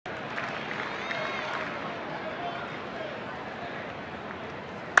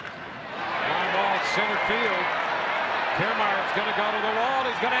field. Kiermaier's going to go to the wall.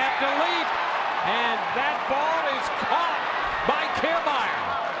 He's going to have to leap. And that ball is caught by Kiermaier.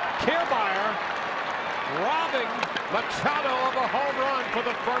 Kiermaier robbing Machado of a home run for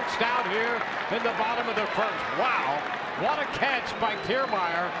the first out here in the bottom of the first. Wow, what a catch by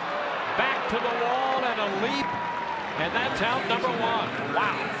Kiermaier. Back to the wall and a leap. And that's out number one.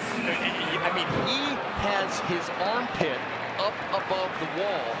 Wow. I mean, he has his armpit up above the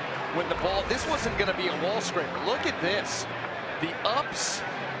wall when the ball, this wasn't going to be a wall scraper. Look at this. The ups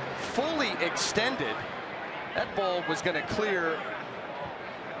fully extended. That ball was going to clear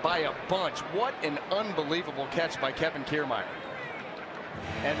by a bunch. What an unbelievable catch by Kevin Kiermaier.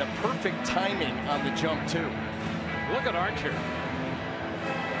 And the perfect timing on the jump, too. Look at Archer.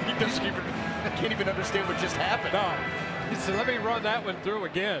 He doesn't even, can't even understand what just happened. No. He said, let me run that one through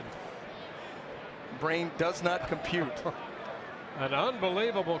again. Brain does not compute. An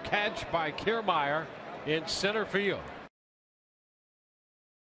unbelievable catch by Kiermaier in center field.